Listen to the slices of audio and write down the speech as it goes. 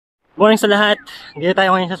Morning sa lahat. Dito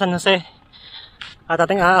tayo ngayon sa San Jose. At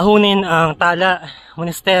ating aahunin ang Tala,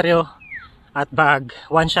 Monesteryo at Baag.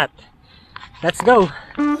 One shot. Let's go!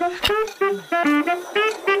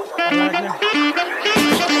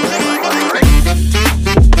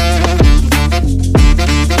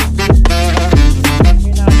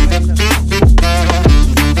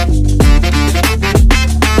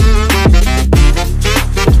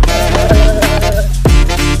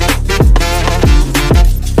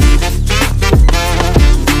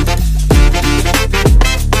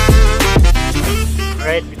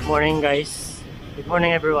 Good morning guys. Good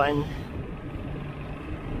morning everyone.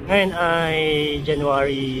 Ngayon ay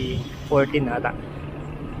January 14 ata.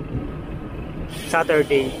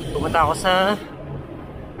 Saturday. Pumunta ako sa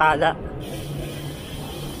Tala.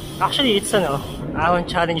 Actually it's Ahon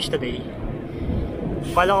challenge today.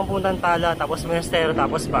 Bala kong pumunta ng Tala, tapos Monesteryo,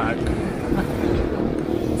 tapos Baag.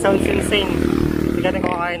 Sounds insane. Tignan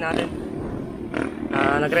kung kakain natin.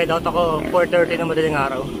 Nag-ride out ako 4:30 ng madaling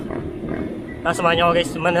araw. Samahan nyo ako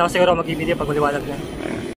guys, man ako siguro mag-i-video pag maliwanag na.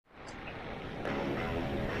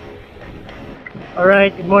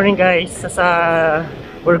 Alright, good morning guys. Sa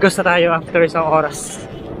Burgos na tayo after isang oras.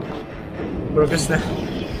 Burgos na.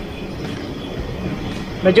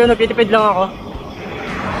 Medyo nagtitipid lang ako.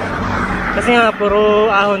 Kasi nga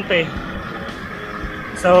puro ahon to eh.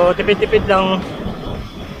 So tipid-tipid lang.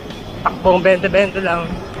 Takbong 20-20 lang.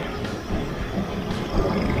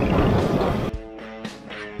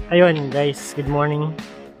 Ayun guys, good morning.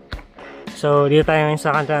 So dito tayo ngayon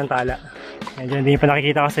sa kanto ng Tala. Medyo hindi pa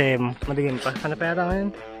nakikita kasi madilim pa. Ano pa yata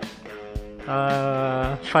ngayon?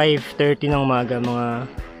 5:30 ng umaga, mga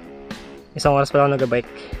isang oras pa lang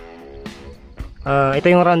nag-bike.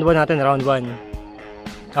 Ito yung round 1 natin, round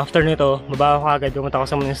 1. After nito, baba ako agad, pumunta ako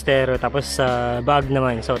sa Monesteryo, tapos sa Baag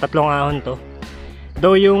naman. So tatlong ahon to.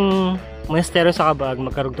 Though yung Monesteryo sa Baag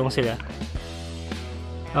magkarugtong sila.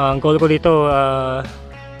 Ang goal ko dito,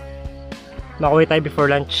 makuwi tayo before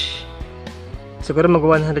lunch. Siguro mag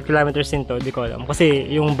 100 kilometers din to, di ko alam. Kasi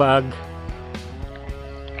yung Baag,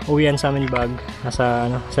 uwian sa amin Baag, nasa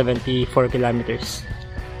 74 kilometers.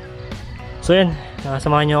 So yan,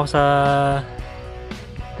 samahan nyo ako sa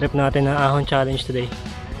trip natin na Ahon challenge today.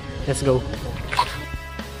 Let's go!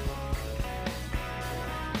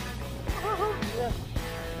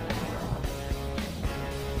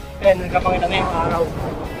 Ayan, nagkapangita na yung araw.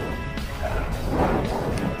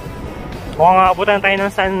 Mukhang abutan tayo ng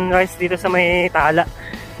sunrise dito sa may Tala.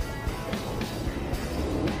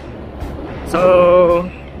 So,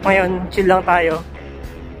 ngayon, chill lang tayo.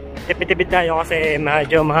 Tipid-tipid tayo kasi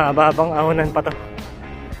medyo mahababang ahonan pa to.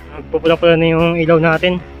 Pupula-pula na yung ilaw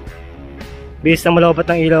natin. Bihis na malabat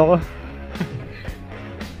ng ilaw ko.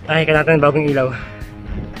 Ay, ka natin bagong ilaw.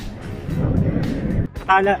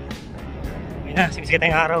 Tala. Ayun na, simisikit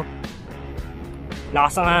tayong araw.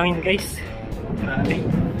 Lakas ang hangin guys. Grabe.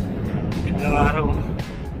 Ng araw.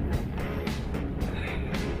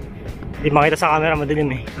 Hindi makita sa camera, madilim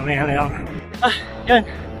eh. Mamaya na lang. Yun.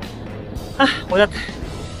 Ulat.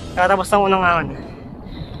 Kakatapos ng unang ahon.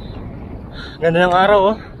 Ganda ng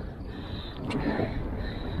araw oh.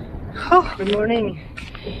 Good morning.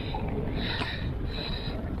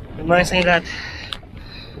 Good morning sa inyo lahat.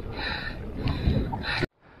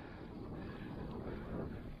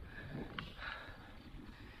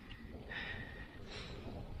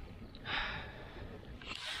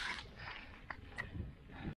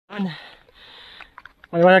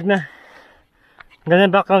 Maliwanag na. Ganda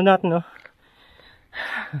yung background natin, no?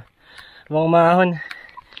 Mga mahon.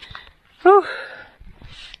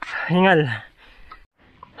 Hingal.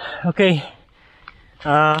 Okay.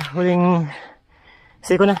 Huling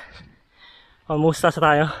siko na. Almost sa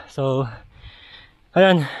tayo. So,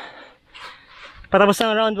 ayun. Patapos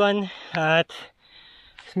ng round 1 at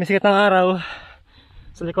sumisikat ng araw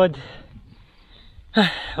sa likod.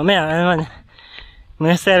 Mamaya, ano naman.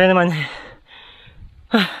 Monesteryo naman.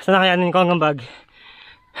 Sana kayanin ko hanggang Baag.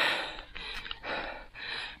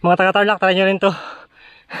 Mga taga-Tarlac, try nyo rin to.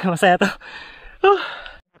 Masaya to.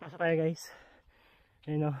 Pasa tayo guys.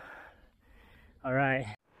 Ayun o.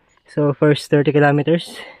 Alright. So first 30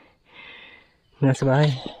 kilometers. Nasa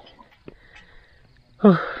bahay.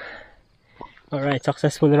 Alright,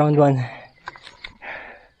 successful round 1.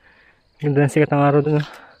 Ganda ng sikat ng araw dun.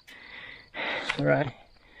 Alright.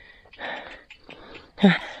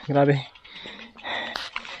 Grabe.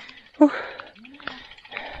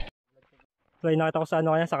 So nakita ko sa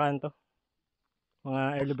kaya sa kanto. Mga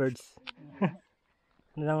early birds.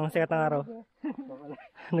 Ano lang sikat ng araw.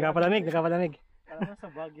 Nagpapalamig. Parang sa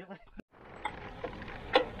Baguio.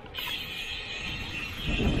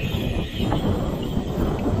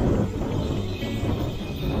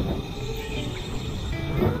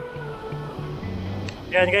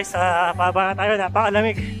 Ayan guys, pababa na tayo.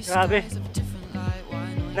 Napakalamig. Grabe.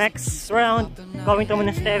 Next round, going to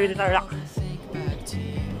Monesteryo de Tarlac.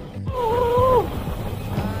 Woo!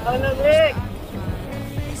 Ang lamig!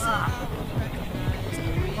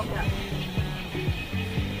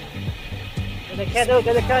 Delikado,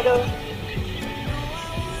 delikado.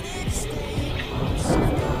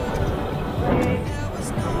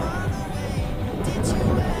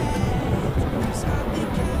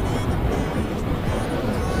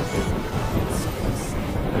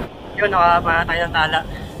 Yun, nakapana tayo ng Tala.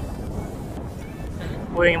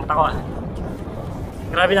 Uwi yung mata ko.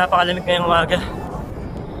 Grabe, napakalamig ngayong umaga.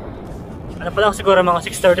 Ano pa lang siguro, mga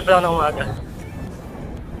 6:30 pa lang ng umaga.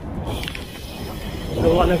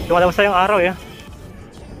 Lumalabas sa yung araw eh.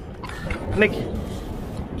 Lamig.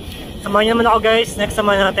 Samahan niyo naman ako guys. Next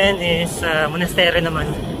samahan natin is Monesteryo naman.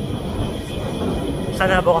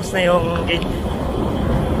 Sana bukas na yung gate.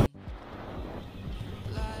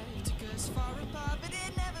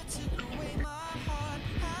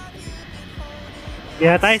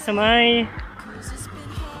 Kaya tayo sa may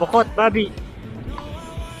Bukot, Babi.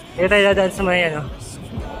 Kaya tayo dadaan sa may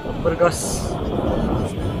Burgos.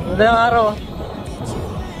 Ganda yung araw.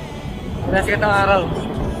 Ganda sikat ng araw.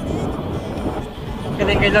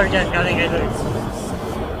 Galing kay Lord yan, galing kay Lord.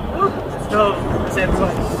 Let's go, let's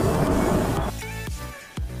everyone.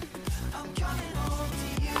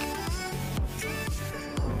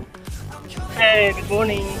 Hey, good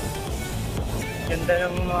morning. Ganda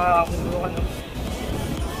ng mga kabundukan.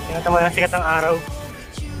 Tingnan mo ng sikat ng araw.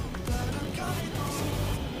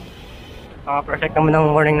 Perfect naman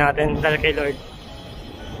ang morning natin dahil kay Lord.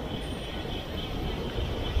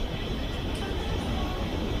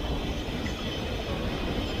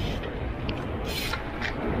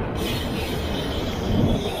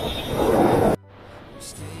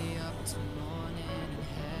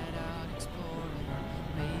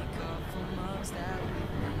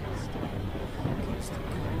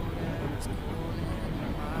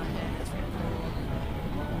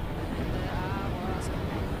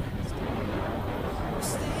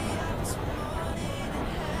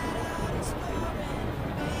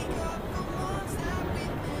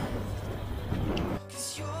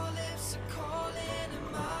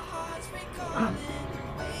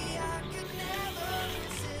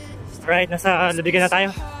 Alright, nasa lubigan na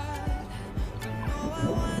tayo.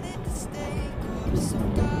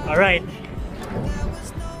 Alright.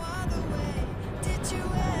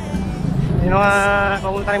 Yung mga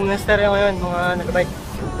pupunta ng Monesteryo ngayon, mga nag-bike.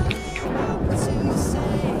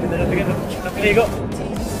 Ganda lubigan na. Napiligo.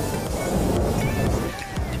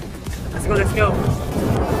 Let's go, let's go.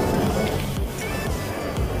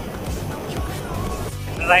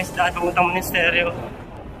 Nice daan papuntang Monesteryo.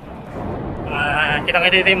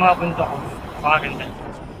 Kitang-kita dito yung mga bundok ko. Makaganda.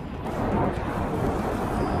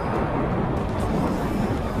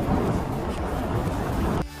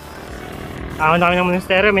 Ahon na kami ng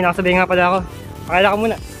Monesteryo. May nakasabihin nga pala ako. Pakilala ka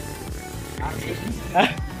muna.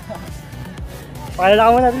 Pakilala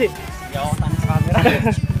ka muna, dali. Hindi ako kasama sa camera.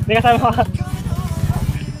 Hindi kasama ka.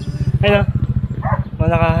 Ayun o. Mga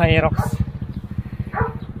naka-Aerox.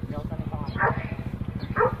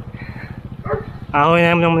 Ahon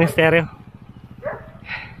na namin ng Monesteryo.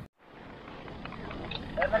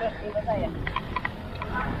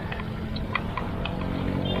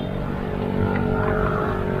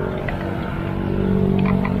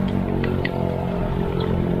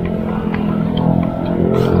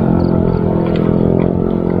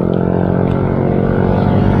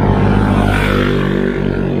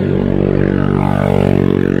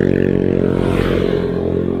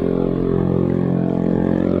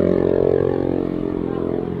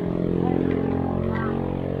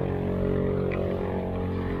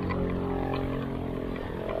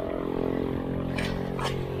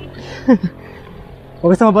 Kung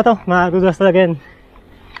gusto mo ba ito, magugas talaga yan.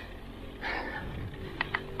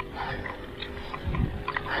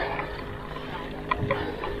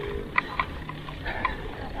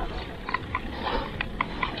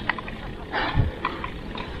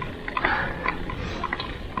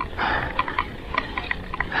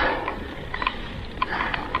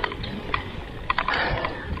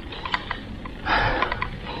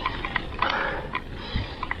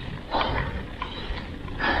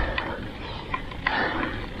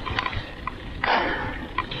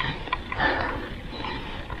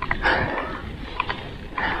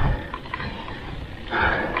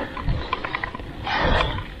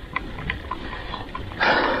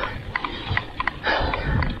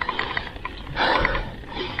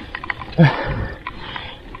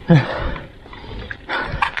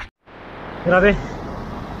 Grabe.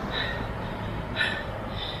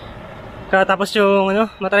 Katapos yung ano,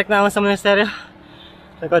 matrek na ako sa Monesteryo.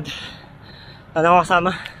 Likod. Ano ako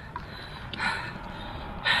kasama.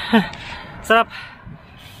 Sarap.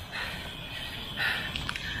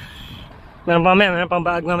 Meron pa mamaya, meron pang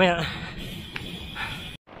baag mamaya.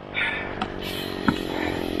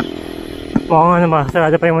 Mukhang ano ba,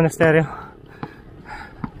 sarado pa yung Monesteryo.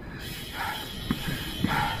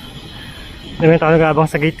 Dami tayo nag-aabang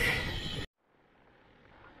sa gate.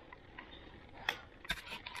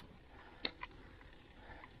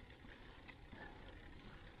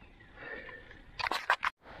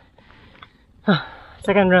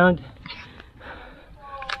 Second round.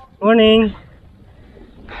 Morning.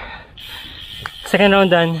 Second round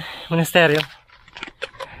done. Monesteryo.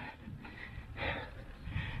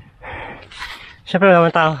 Siyempre wala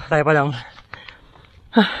naman tao. Tayo pa lang.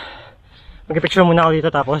 Mag-picture muna ako dito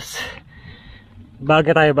tapos bag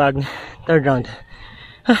na tayo, bag. Third round.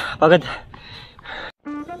 Pagod.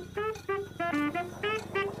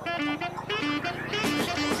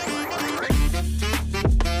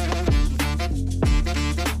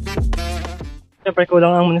 Siyempre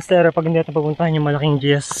kulang ang Monesteryo pag hindi natin pupuntahan yung malaking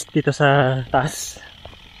GS dito sa taas.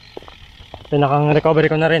 Pinakang recovery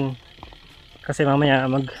ko na rin kasi mamaya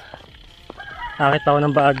akit pa ako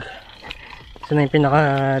ng baag. So na yung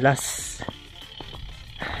pinaka last.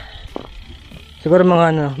 Siguro mga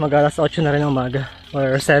ano, mag alas 8 na rin ng umaga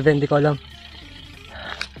or 7, di ko alam.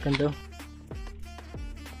 Ganda.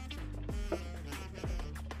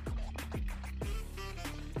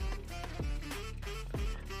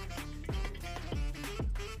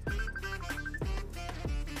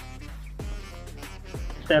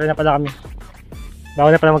 Pero na pala kami.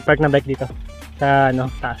 Bawal na pala mag-park ng bike dito sa ano,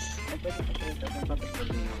 taas.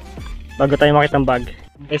 Bago tayo makita ng bag.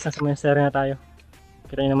 Guys, nasa Monesteryo na tayo.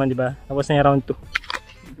 Kita nyo naman, di ba? Tapos na yung round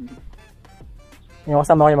 2. Yung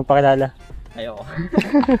kasama ko yung magpakilala. Ayoko.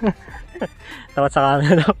 Tawat sa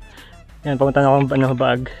camera daw. Yan, pumunta na akong ano,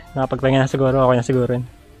 bag. Nakapagpahinga na siguro, ako na siguro.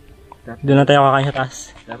 Doon na tayo kakain sa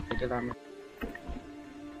taas.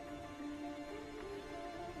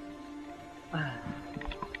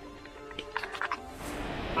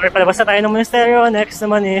 Okay, palabas na tayo ng Monesteryo. Next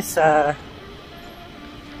naman is sa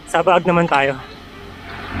Baag naman tayo.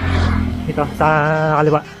 Dito, sa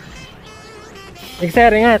kaliwa. Sir,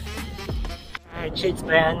 ingat! Alright, shades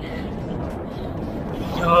pa yan.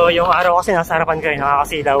 Yung araw kasi nasa harapan ko,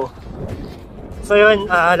 nakakasilaw. So yun,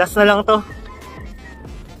 last na lang to.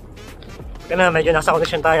 Kaya medyo nasa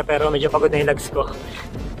condition tayo pero medyo pagod na yung legs ko.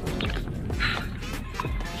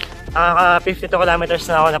 Nakaka 52 kilometers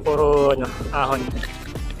na ako na puro ano, ahon.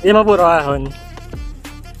 Hindi naman puro ahon.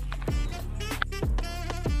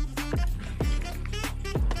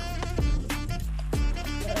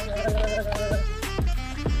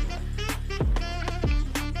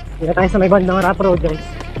 Dito tayo sa may bandang rough road, guys.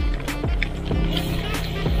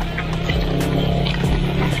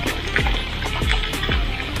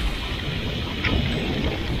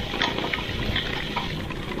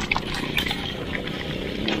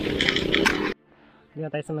 Dito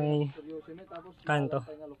tayo sa may kanto.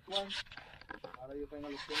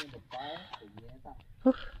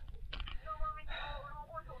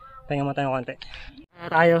 Tingnan mo tayo konti.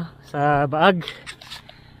 Tayo sa Baag.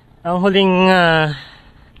 Ang huling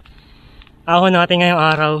ahon natin ngayong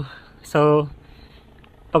araw. So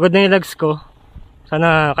pagod na yung legs ko.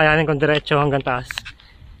 Sana kayanin kong diretso hanggang taas.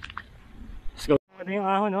 Let's go. Pagod na yung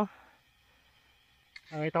ahon, no?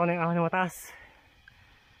 Nakita ko na yung ahon na mataas.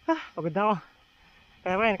 Pagod na ako.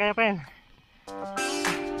 Kaya pa yan, kaya pa yan.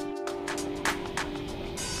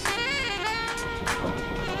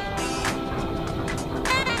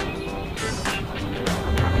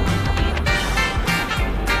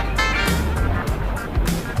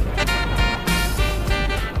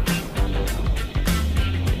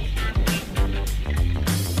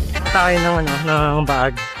 Tayo ng ano, ng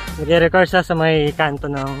Baag. Nag-record siya sa may kanto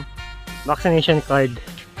ng vaccination card.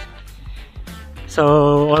 So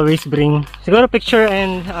always bring siguro picture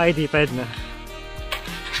and ID pad na.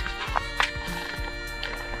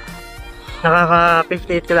 Nakaka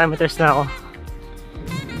 58 kilometers na ako.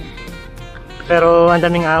 Pero ang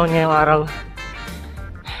daming ahon ngayong araw.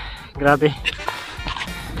 Grabe.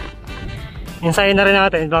 Insayin na rin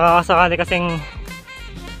natin, baka kasakali kasing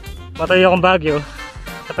matuloy akong Baguio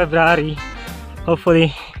sa February.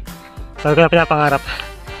 Hopefully, sabi ko na pinapangarap.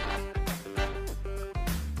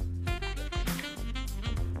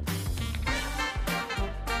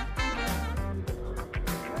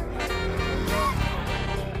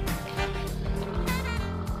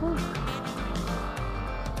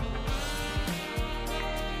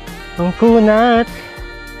 Ang kunat.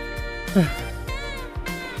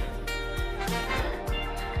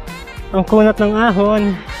 Ang kunat ng ahon.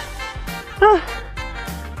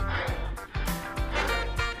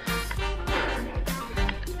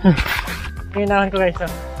 Hinahan ko guys.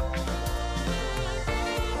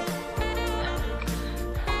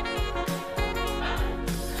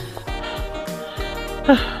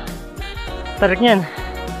 Tarik niyan.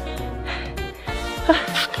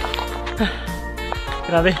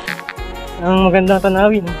 Grabe. Ang magandang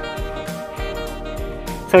tanawin.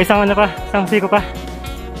 So isang ano pa, isang siko pa.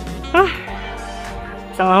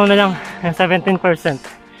 Isang ahon na lang, 17%.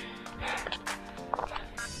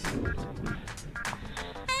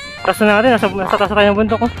 Taas na natin, nasa taas na tayo ng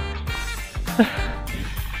bundok ko.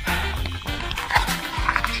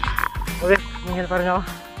 Okay, hingal pa rin ako.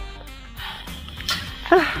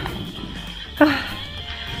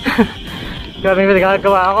 Grabe yung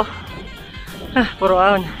nagagawa ako. Puro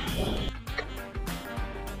ahon.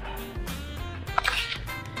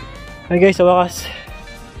 Okay guys, sa wakas.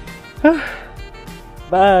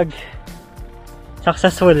 Baag.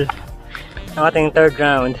 Successful ang ating third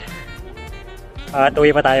round. At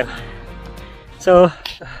uwi pa tayo. So,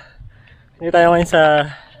 hindi tayo ngayon sa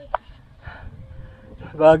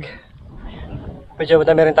Baag. Medyo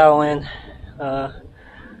madami rin tao ngayon.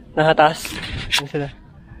 Nakataas. Yan sila.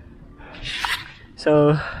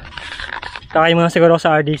 So, kakain muna siguro ako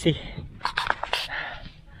sa RDC.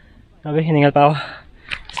 Sabi, hiningal pa ako.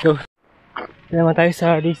 Let's go. Hindi naman tayo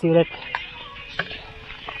sa RDC ulit.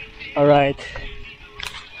 Alright.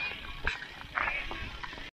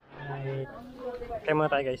 Kaya muna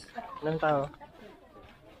tayo guys. Ilan tao?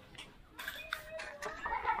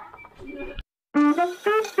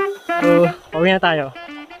 So, pauwi na tayo.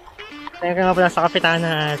 Tayo ka nga pala sa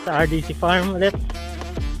Kapitana sa RDC Farm ulit.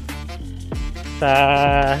 Sa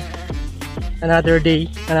another day,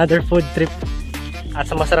 another food trip. At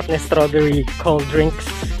sa masarap na strawberry cold drinks.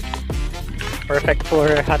 Perfect for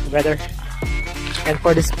hot weather. And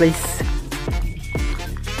for this place.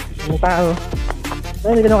 Ang tao.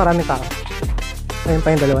 So, hindi ganun karaming tao. Ngayon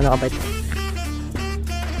pa yung dalawa nakabike.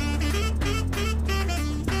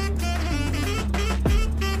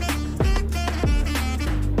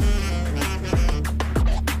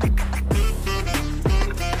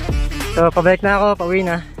 So, pabalik na ako, pauwi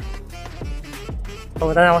na.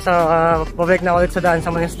 Pumunta na ako sa, pabalik na ako ulit sa daan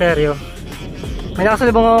sa Monesteryo. May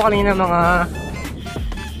nakasalubong ako kanina mga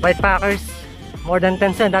bikepackers. More than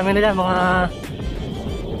 10 sila, dami nila, mga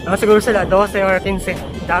siguro sila, 12 or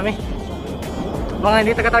 15. Dami. Mga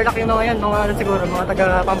hindi taga-Tarlac yung mga yan, mga ano siguro, mga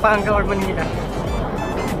taga-Pampanga or Manila.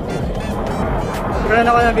 Siguro na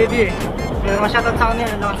ako ng baby eh. May mga shoutout sa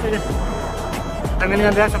kanila, nakas sila. Dami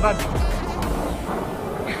nilang bilang sa Baag.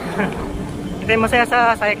 Ito yung masaya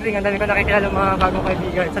sa cycling, ang dami ko nakikilala mga bagong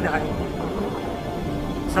kaibigan sa daan.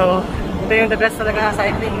 So, ito yung the best talaga sa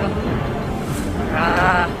cycling, no?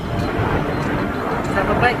 Sa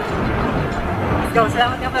pag-bike. Let's go,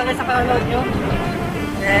 salamat nga pala sa panonood nyo.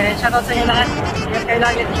 And shoutout sa inyo lahat. Ingat kayo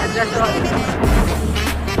lagi. Ingat,